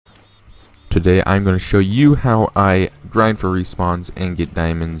Today I'm going to show you how I grind for respawns and get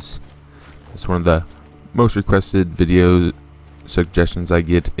diamonds. It's one of the most requested video suggestions I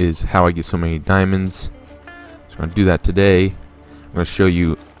get, is how I get so many diamonds. So I'm going to do that today. I'm going to show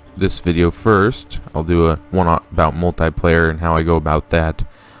you this video first. I'll do a one about multiplayer and how I go about that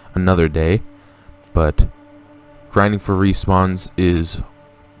another day. But grinding for respawns is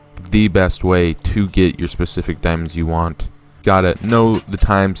the best way to get your specific diamonds you want. Gotta know the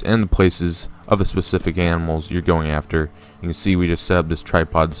times and the places of the specific animals you're going after. You can see we just set up this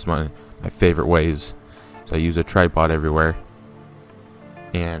tripod. This is my favorite ways. So I use a tripod everywhere,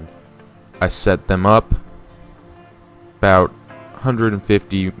 and I set them up about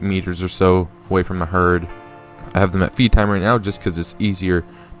 150 meters or so away from the herd. I have them at feed time right now just because it's easier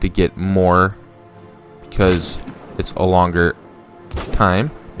to get more, because it's a longer time.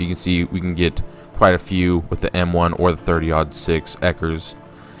 But you can see we can get quite a few with the M1 or the 30-06 Eckers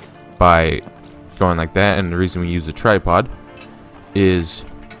by going like that. And the reason we use the tripod is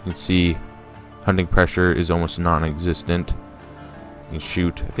you can see hunting pressure is almost non-existent. You can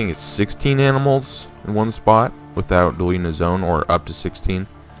shoot, I think it's 16 animals in one spot without deleting a zone, or up to 16.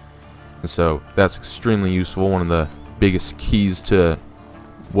 And so that's extremely useful. One of the biggest keys to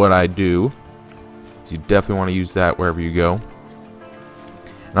what I do. So you definitely want to use that wherever you go.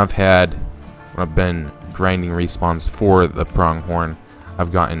 And I've been grinding respawns for the pronghorn.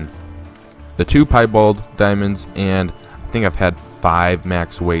 I've gotten the 2 piebald diamonds, and I think I've had 5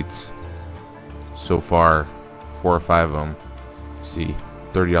 max weights so far, 4 or 5 of them. See,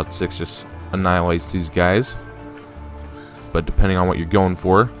 30-06 just annihilates these guys. But depending on what you're going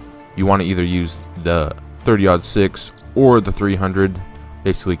for, you want to either use the 30-06 or the 300.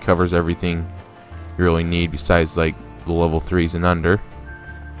 Basically covers everything you really need besides like the level 3s and under.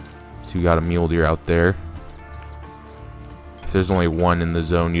 So you got a mule deer out there. If there's only one in the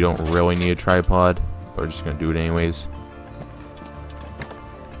zone, you don't really need a tripod, but we're just gonna do it anyways.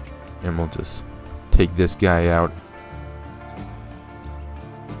 And we'll just take this guy out.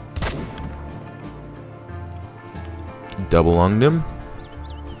 Double lunged him.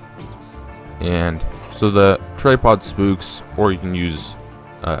 And so the tripod spooks, or you can use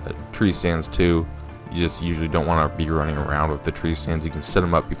tree stands too. You just usually don't want to be running around with the tree stands. You can set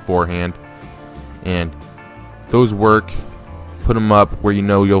them up beforehand, and those work. Put them up where you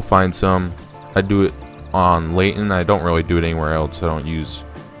know you'll find some. I do it on Layton. I don't really do it anywhere else. I don't use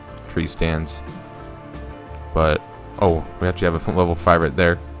tree stands. But oh, we actually have a level 5 right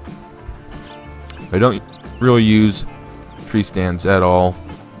there. I don't really use tree stands at all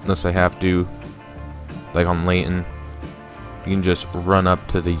unless I have to. Like on Layton, you can just run up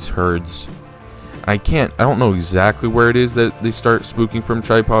to these herds. I don't know exactly where it is that they start spooking from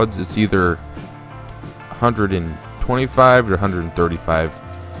tripods. It's either 125 or 135.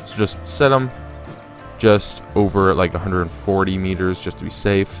 So just set them just over like 140 meters just to be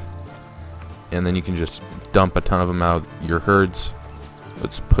safe. And then you can just dump a ton of them out of your herds.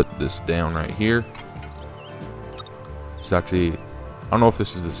 Let's put this down right here. It's actually, I don't know if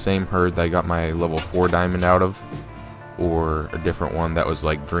this is the same herd that I got my level 4 diamond out of, or a different one that was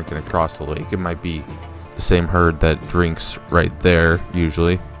like drinking across the lake. It might be the same herd that drinks right there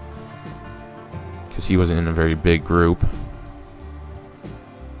usually, because he wasn't in a very big group.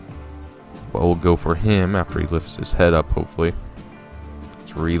 But we'll go for him after he lifts his head up, hopefully.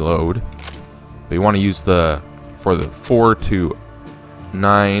 Let's reload. But you want to use for the 4 to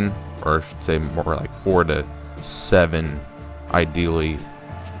 9, or I should say more like 4 to 7 ideally.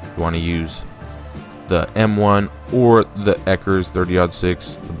 You want to use the M1 or the Eckers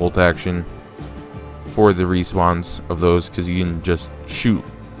 30-06, the bolt action, for the respawns of those, because you can just shoot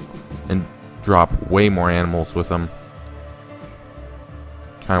and drop way more animals with them.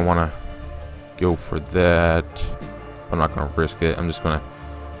 Kind of want to go for that. I'm not going to risk it. I'm just going to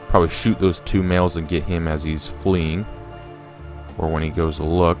probably shoot those 2 males and get him as he's fleeing, or when he goes to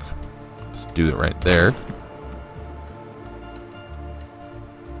look. Let's do it right there.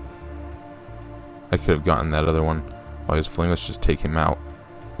 I could have gotten that other one while he was fleeing. Let's just take him out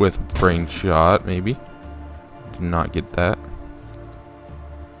with brain shot, maybe. Did not get that.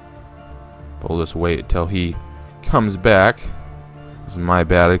 But we'll just wait until he comes back. This is my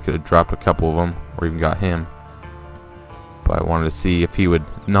bad. I could have dropped a couple of them, or even got him. But I wanted to see if he would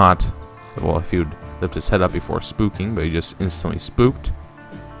not, well, if he would lift his head up before spooking, but he just instantly spooked.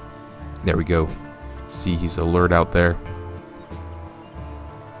 There we go. See, he's alert out there.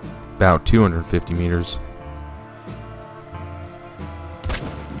 About 250 meters.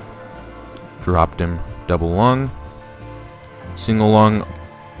 Dropped him. Double lung. Single lung.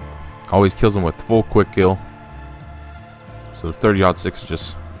 Always kills him with full quick kill. So the 30-06 is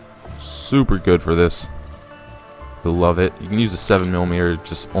just super good for this. I love it. You can use a 7mm. It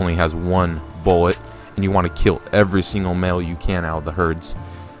just only has one bullet, and you want to kill every single male you can out of the herds,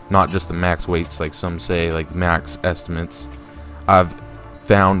 not just the max weights like some say, like max estimates. I've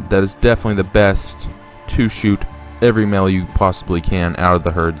found that it's definitely the best to shoot every male you possibly can out of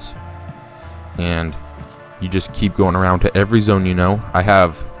the herds, and you just keep going around to every zone. You know, I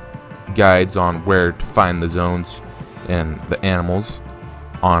have guides on where to find the zones and the animals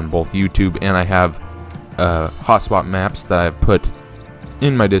on both YouTube, and I have hotspot maps that I've put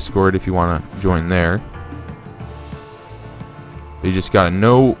in my Discord if you want to join there. You just gotta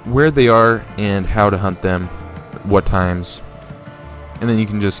know where they are and how to hunt them, what times, and then you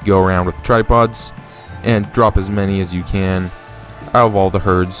can just go around with tripods and drop as many as you can out of all the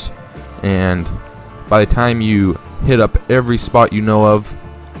herds. And by the time you hit up every spot you know of,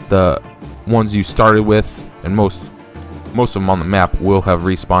 the ones you started with, and most of them on the map will have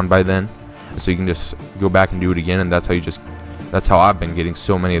respawned by then, so you can just go back and do it again. And that's how I've been getting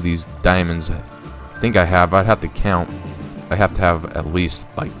so many of these diamonds. I'd have to count. I have to have at least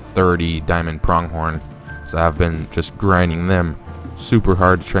like 30 diamond pronghorn, so I've been just grinding them super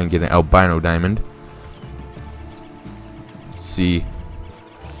hard to try and get an albino diamond. See,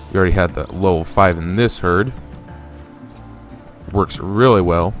 we already had the level 5 in this herd. Works really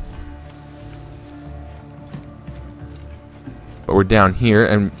well. But we're down here,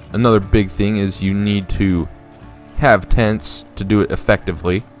 and another big thing is you need to have tents to do it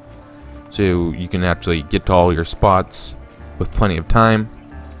effectively, so you can actually get to all your spots with plenty of time.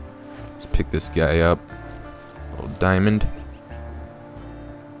 Let's pick this guy up. Little diamond.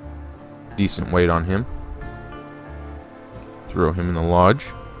 Decent weight on him. Throw him in the lodge.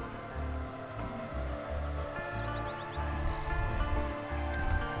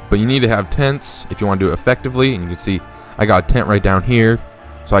 But you need to have tents if you want to do it effectively, and you can see I got a tent right down here,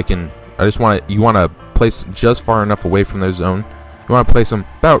 so you want to place just far enough away from their zone. You want to place them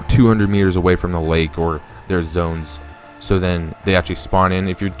about 200 meters away from the lake or their zones, so then they actually spawn in.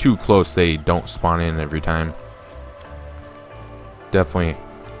 If you're too close, they don't spawn in every time. Definitely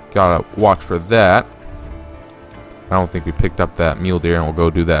gotta watch for that. I don't think we picked up that mule deer, and we'll go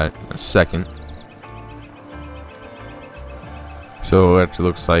do that in a second. So it actually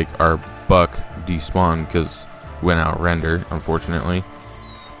looks like our buck despawned because went out render, unfortunately.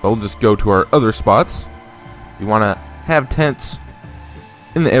 But we'll just go to our other spots. You want to have tents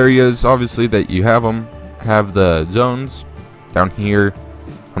in the areas, obviously, that you have them. Have the zones down here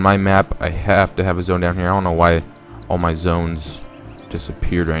on my map. I have to have a zone down here. I don't know why all my zones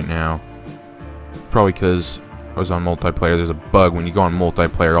disappeared right now. Probably because I was on multiplayer. There's a bug when you go on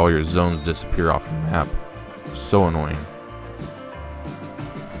multiplayer, all your zones disappear off the map. So annoying.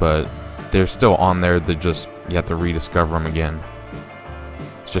 But they're still on there. They just, you have to rediscover them again.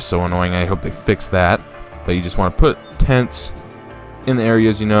 It's just so annoying. I hope they fix that. But you just want to put tents in the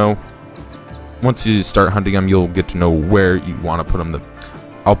areas, you know. Once you start hunting them, you'll get to know where you want to put them.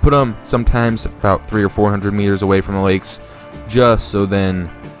 I'll put them sometimes about 300 or 400 meters away from the lakes, just so then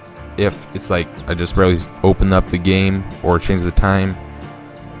if it's like I just barely open up the game or change the time,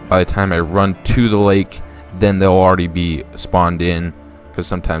 by the time I run to the lake, then they'll already be spawned in, because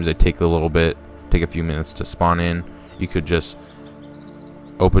sometimes they take a few minutes to spawn in. You could just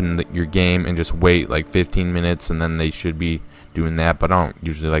open your game and just wait like 15 minutes, and then they should be doing that. But I don't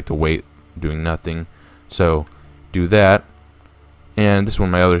usually like to wait doing nothing, so do that. And this is one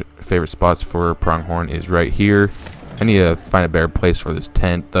of my other favorite spots for pronghorn is right here. I need to find a better place for this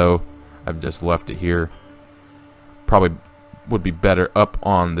tent, though. I've just left it here. Probably would be better up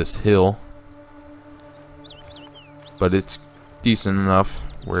on this hill, but it's decent enough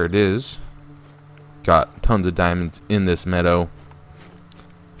where it is. Got tons of diamonds in this meadow.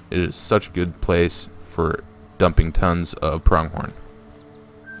 It is such a good place for dumping tons of pronghorn.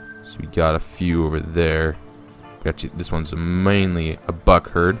 So we got a few over there. This one's mainly a buck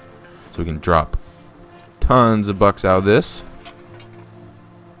herd, so we can drop tons of bucks out of this.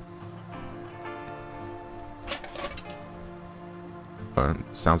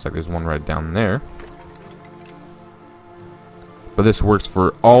 Sounds like there's one right down there. But this works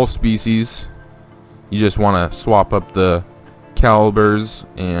for all species. You just want to swap up the calibers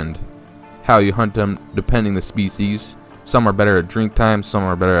and how you hunt them depending the species. Some are better at drink time, some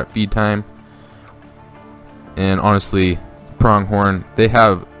are better at feed time. And honestly, pronghorn, they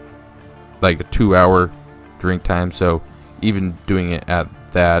have like a 2-hour drink time, so even doing it at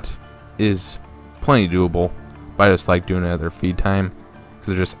that is plenty doable. But I just like doing it at their feed time because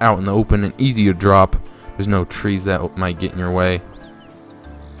they're just out in the open and easy to drop. There's no trees that might get in your way,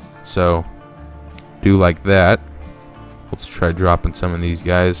 so do like that. Let's try dropping some of these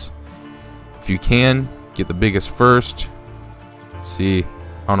guys. If you can, get the biggest first. See,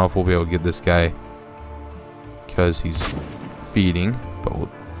 I don't know if we'll be able to get this guy because he's feeding, but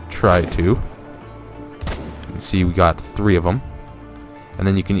we'll try to. You can see we got 3 of them. And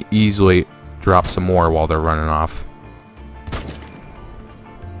then you can easily drop some more while they're running off.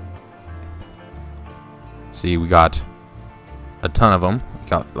 See, we got a ton of them. We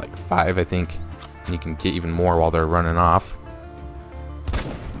got like 5, I think. And you can get even more while they're running off.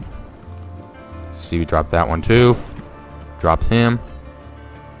 See, we dropped that one too. Dropped him.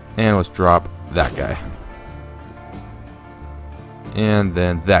 And let's drop that guy. And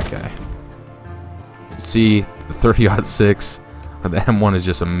then that guy. See, the 30-06. The M1 is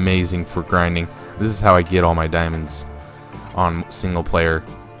just amazing for grinding. This is how I get all my diamonds on single player,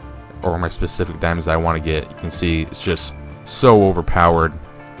 or my specific diamonds I want to get. You can see it's just so overpowered.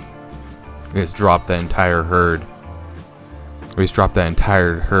 It's dropped the entire herd. We just dropped that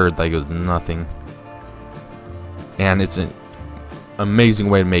entire herd like it was nothing. And it's an amazing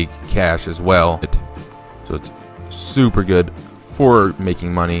way to make cash as well. So it's super good for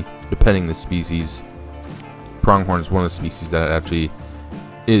making money, depending on the species. Pronghorn is one of the species that actually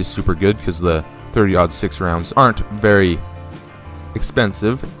is super good because the 30-06 rounds aren't very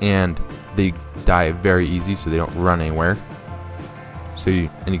expensive and they die very easy, so they don't run anywhere. So you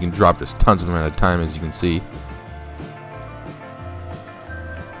can drop just tons of them at a time, as you can see.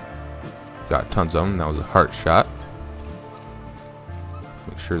 Got tons of them. That was a heart shot.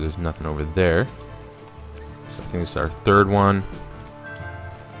 Make sure there's nothing over there. So I think this is our 3rd one,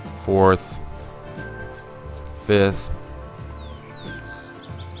 4th, 5th,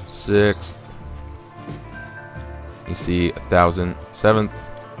 6th. You see 1,000.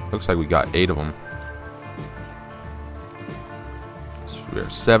 7th. Looks like we got 8 of them. This should be our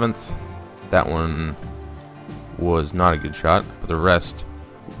 7th. That one was not a good shot, but the rest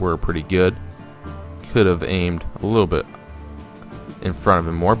were pretty good. Could have aimed a little bit in front of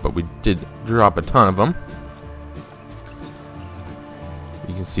him more, but we did drop a ton of them.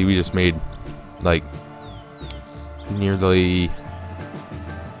 You can see we just made like nearly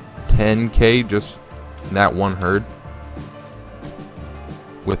 10k just in that one herd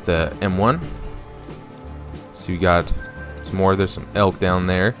with the M1. So you got some more. There's some elk down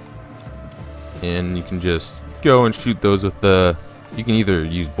there, and you can just go and shoot those with the, you can either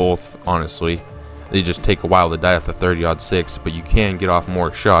use both, honestly. They just take a while to die at the 30-06, but you can get off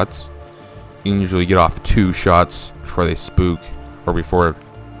more shots. You can usually get off 2 shots before they spook, or before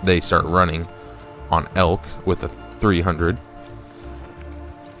they start running on elk with a 300.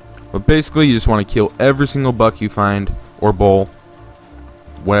 But basically, you just want to kill every single buck you find, or bull,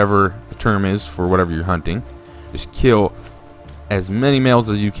 whatever the term is for whatever you're hunting. Just kill as many males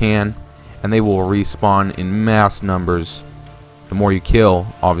as you can, and they will respawn in mass numbers. The more you kill,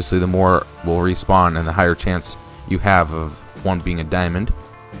 obviously, the more will respawn, and the higher chance you have of one being a diamond.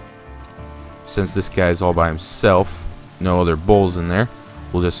 Since this guy is all by himself, no other bulls in there,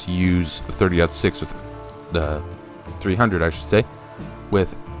 we'll just use the 30-06 with the 300, I should say,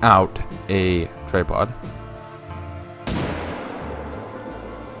 without a tripod.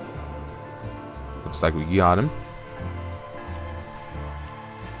 Looks like we got him.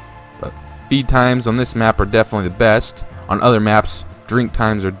 But feed times on this map are definitely the best. On other maps, drink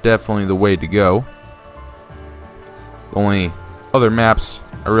times are definitely the way to go. The only other maps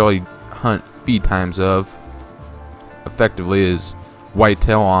I really hunt feed times of effectively is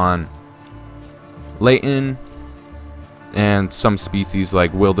whitetail on Layton, and some species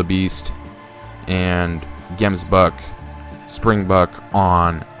like wildebeest and gemsbuck, springbuck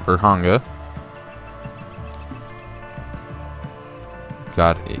on Urhanga.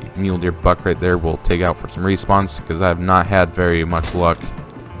 Got a mule deer buck right there. We'll take out for some respawns because I have not had very much luck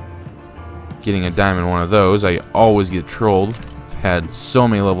getting a diamond one of those. I always get trolled. I've had so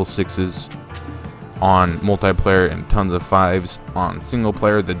many level 6s on multiplayer and tons of 5s on single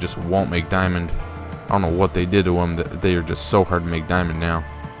player that just won't make diamond. I don't know what they did to them, that they are just so hard to make diamond now.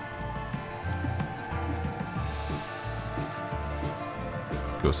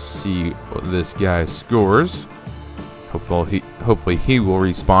 Go see what this guy scores. Hopefully he will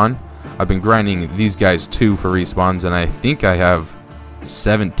respawn. I've been grinding these guys too for respawns, and I think I have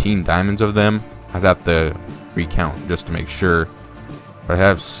 17 diamonds of them. I'd have to recount just to make sure, but I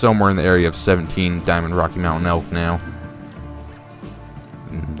have somewhere in the area of 17 diamond Rocky Mountain elk now.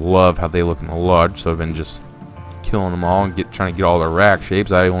 Love how they look in the lodge, so I've been just killing them all and trying to get all their rack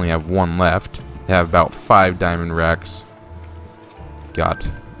shapes. I only have 1 left. I have about 5 diamond racks. Got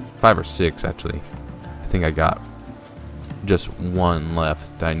 5 or 6 actually. I think I got just 1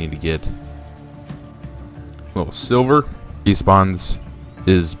 left that I need to get. A little silver. Respawns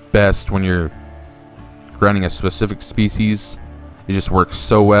is best when you're grinding a specific species. It just works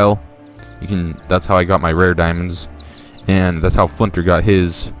so well. That's how I got my rare diamonds, and that's how Flinter got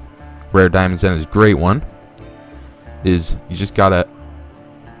his rare diamonds and his great one. Is you just got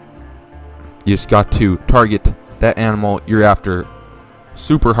to target that animal you're after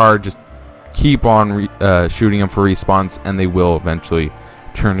super hard. Just keep on shooting them for respawns, and they will eventually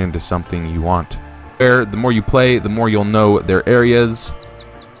turn into something you want. The more you play, the more you'll know their areas,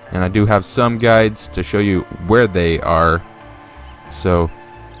 and I do have some guides to show you where they are. So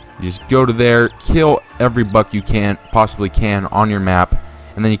you just go to there, kill every buck you possibly can on your map,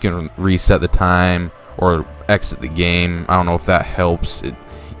 and then you can reset the time or exit the game. I don't know if that helps. You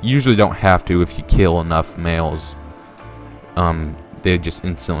usually don't have to if you kill enough males. They just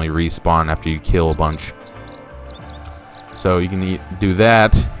instantly respawn after you kill a bunch. So you can do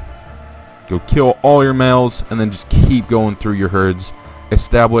that. Go kill all your males, and then just keep going through your herds.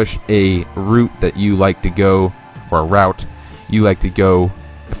 Establish a route that you like to go, or a route you like to go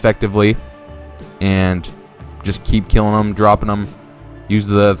effectively, and just keep killing them, dropping them. Use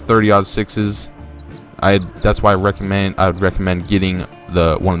the 30-06s. That's why I would recommend getting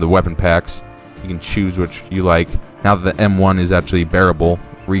one of the weapon packs. You can choose which you like. Now that the M1 is actually bearable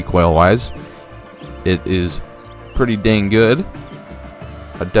recoil-wise, it is pretty dang good.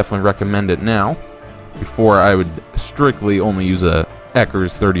 I'd definitely recommend it now. Before, I would strictly only use a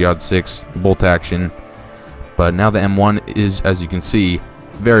Ecker's 30-06 bolt action, but now the M1 is, as you can see,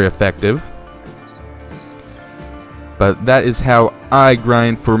 very effective. But that is how I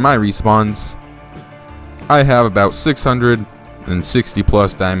grind for my respawns. I have about 660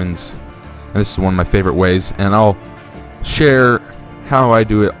 plus diamonds, and this is one of my favorite ways, and I'll share how I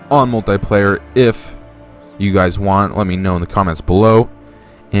do it on multiplayer if you guys want. Let me know in the comments below.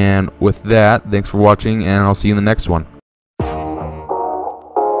 And with that, thanks for watching, and I'll see you in the next one.